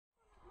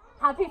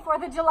Happy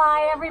 4th of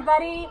July,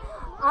 everybody.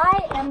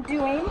 I am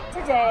doing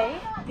today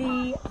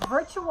the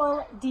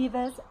virtual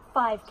Divas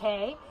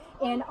 5K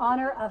in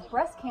honor of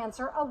Breast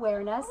Cancer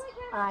Awareness.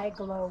 I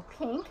glow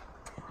pink.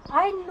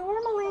 I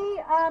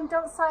normally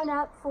don't sign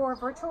up for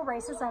virtual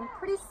races. I'm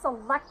pretty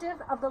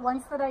selective of the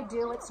ones that I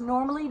do. It's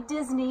normally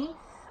Disney,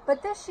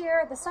 but this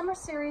year the summer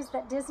series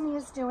that Disney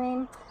is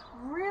doing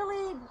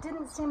really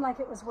didn't seem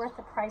like it was worth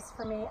the price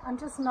for me. I'm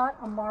just not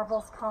a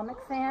Marvel's comic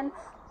fan.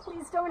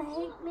 Please don't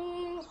hate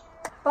me.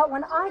 But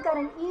when I got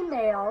an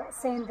email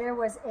saying there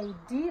was a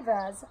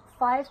Divas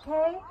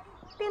 5K,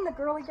 being the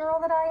girly girl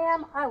that I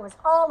am, I was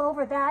all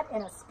over that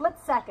in a split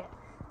second.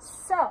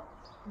 So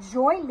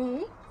join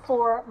me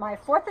for my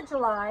 4th of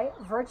July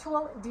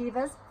virtual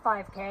Divas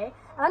 5K. And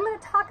I'm going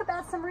to talk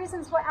about some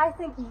reasons why I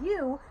think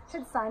you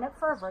should sign up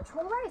for a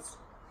virtual race.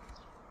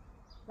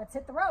 Let's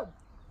hit the road.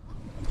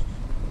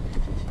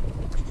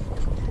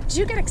 Do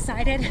you get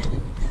excited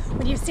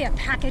when you see a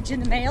package in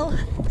the mail?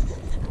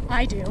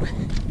 I do.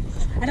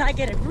 And I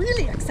get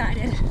really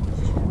excited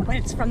when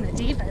it's from the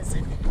Divas.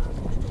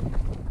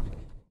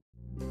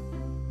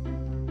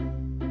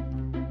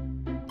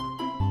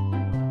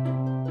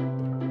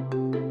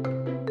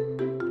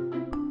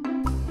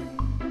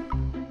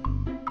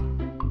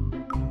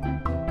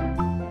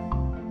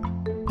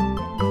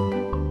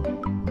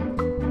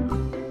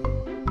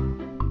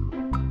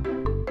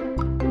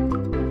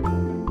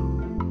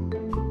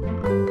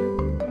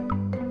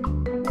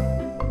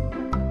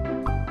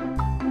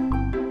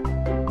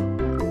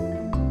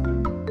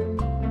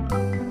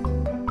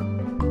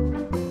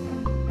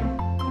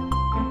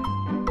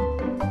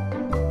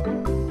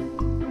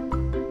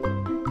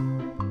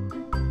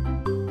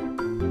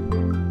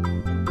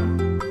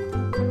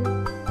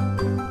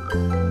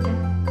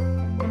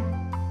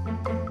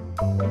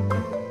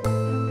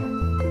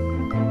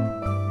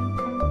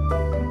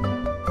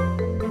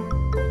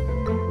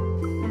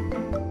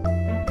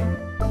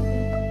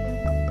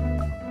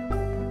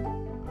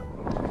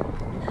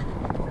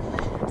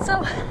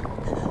 So,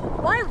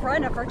 why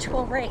run a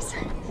virtual race?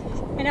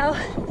 You know,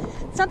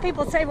 some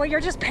people say, well,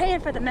 you're just paying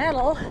for the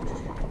medal.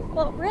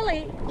 Well,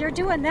 really, you're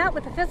doing that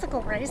with a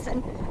physical race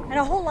and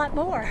a whole lot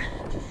more.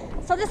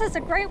 So this is a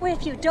great way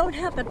if you don't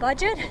have the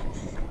budget.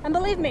 And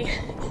believe me,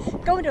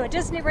 going to a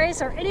Disney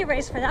race or any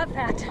race for that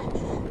fact,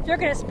 you're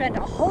going to spend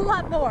a whole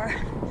lot more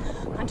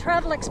on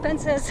travel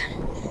expenses,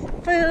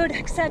 food,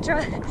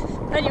 etc.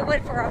 than you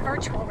would for a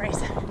virtual race.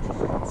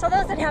 So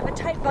those that have a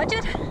tight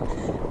budget,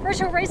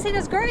 virtual racing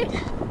is great.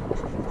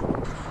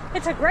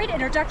 It's a great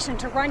introduction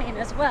to running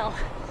as well.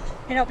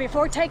 You know,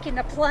 before taking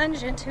the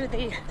plunge into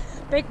the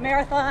big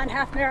marathon,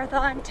 half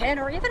marathon, 10,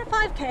 or even a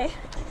 5K,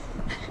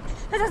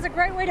 this is a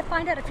great way to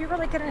find out if you're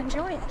really going to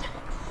enjoy it.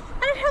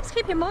 And it helps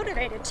keep you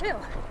motivated too.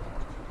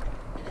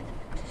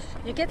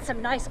 You get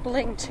some nice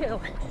bling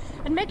too.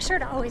 And make sure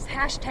to always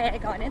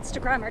hashtag on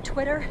Instagram or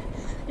Twitter.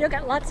 You'll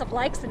get lots of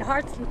likes and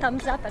hearts and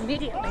thumbs up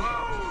immediately.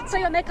 So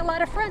you'll make a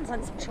lot of friends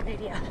on social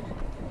media.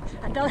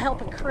 And they'll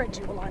help encourage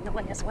you along the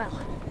way as well.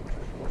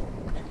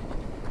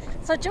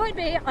 So join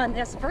me on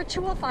this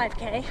virtual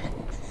 5K,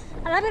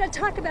 and I'm going to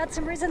talk about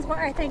some reasons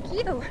why I think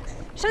you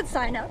should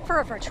sign up for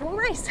a virtual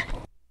race.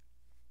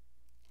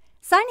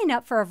 Signing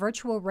up for a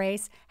virtual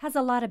race has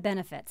a lot of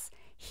benefits.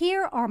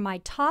 Here are my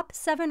top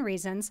 7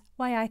 reasons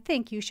why I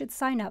think you should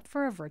sign up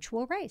for a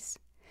virtual race.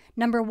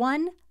 Number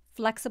 1,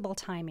 flexible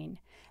timing.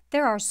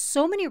 There are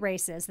so many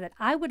races that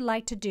I would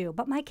like to do,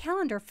 but my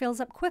calendar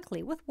fills up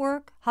quickly with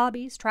work,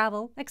 hobbies,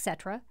 travel,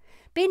 etc.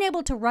 Being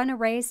able to run a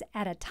race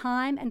at a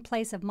time and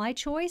place of my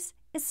choice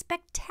is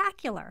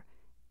spectacular,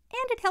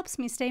 and it helps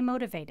me stay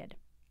motivated.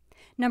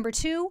 Number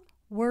 2,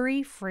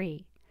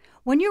 worry-free.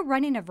 When you're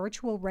running a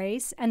virtual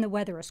race and the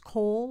weather is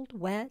cold,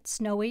 wet,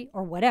 snowy,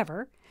 or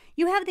whatever,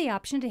 you have the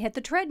option to hit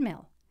the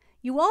treadmill.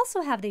 You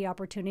also have the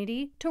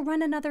opportunity to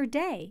run another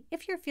day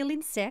if you're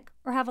feeling sick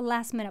or have a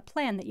last-minute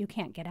plan that you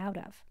can't get out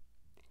of.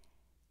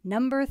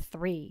 Number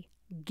 3,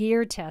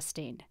 gear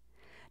testing.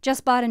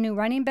 Just bought a new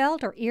running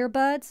belt or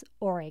earbuds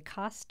or a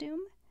costume?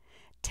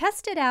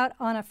 Test it out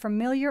on a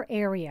familiar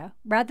area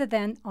rather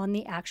than on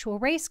the actual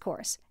race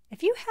course.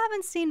 If you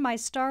haven't seen my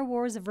Star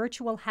Wars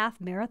virtual half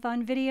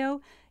marathon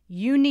video,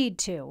 you need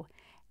to.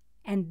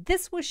 And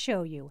this will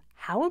show you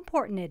how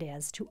important it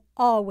is to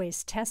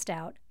always test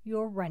out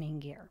your running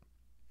gear.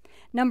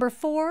 Number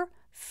 4,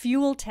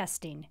 fuel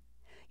testing.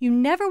 You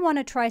never want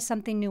to try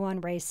something new on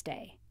race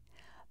day.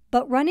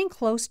 But running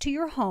close to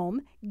your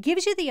home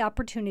gives you the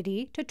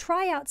opportunity to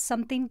try out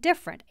something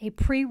different, a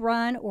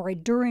pre-run or a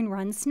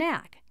during-run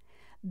snack.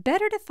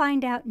 Better to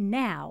find out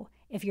now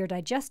if your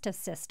digestive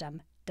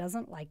system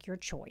doesn't like your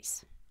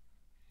choice.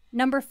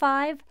 Number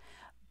 5,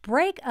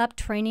 break up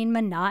training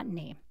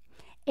monotony.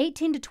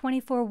 18 to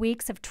 24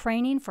 weeks of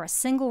training for a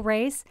single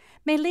race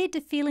may lead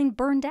to feeling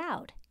burned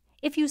out.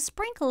 If you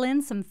sprinkle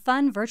in some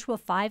fun virtual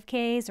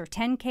 5Ks or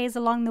 10Ks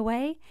along the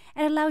way,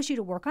 it allows you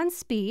to work on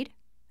speed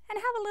and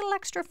have a little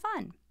extra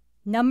fun.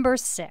 Number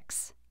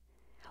 6.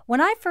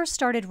 When I first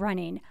started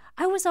running,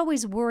 I was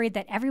always worried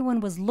that everyone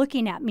was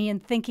looking at me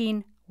and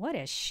thinking, what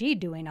is she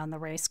doing on the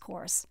race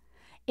course?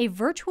 A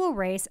virtual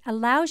race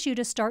allows you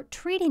to start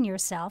treating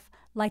yourself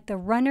like the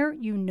runner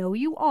you know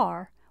you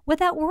are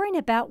without worrying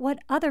about what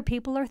other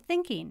people are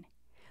thinking.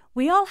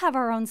 We all have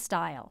our own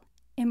style.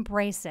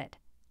 Embrace it.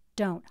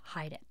 Don't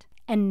hide it.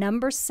 And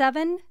number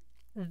 7,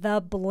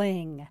 the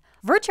bling.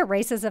 Virtual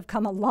races have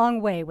come a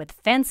long way with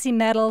fancy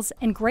medals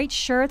and great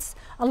shirts,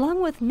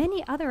 along with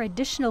many other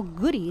additional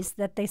goodies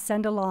that they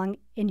send along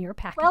in your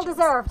packages. Well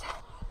deserved.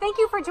 Thank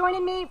you for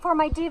joining me for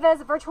my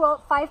Divas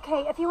Virtual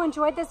 5K. If you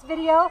enjoyed this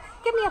video,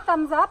 give me a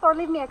thumbs up or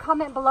leave me a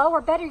comment below,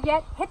 or better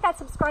yet, hit that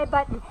subscribe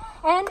button.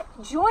 And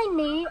join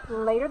me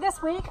later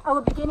this week. I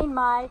will be beginning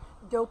my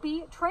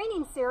Dopey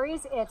training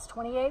series. It's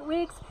 28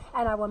 weeks,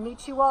 and I will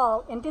meet you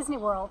all in Disney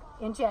World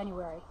in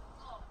January.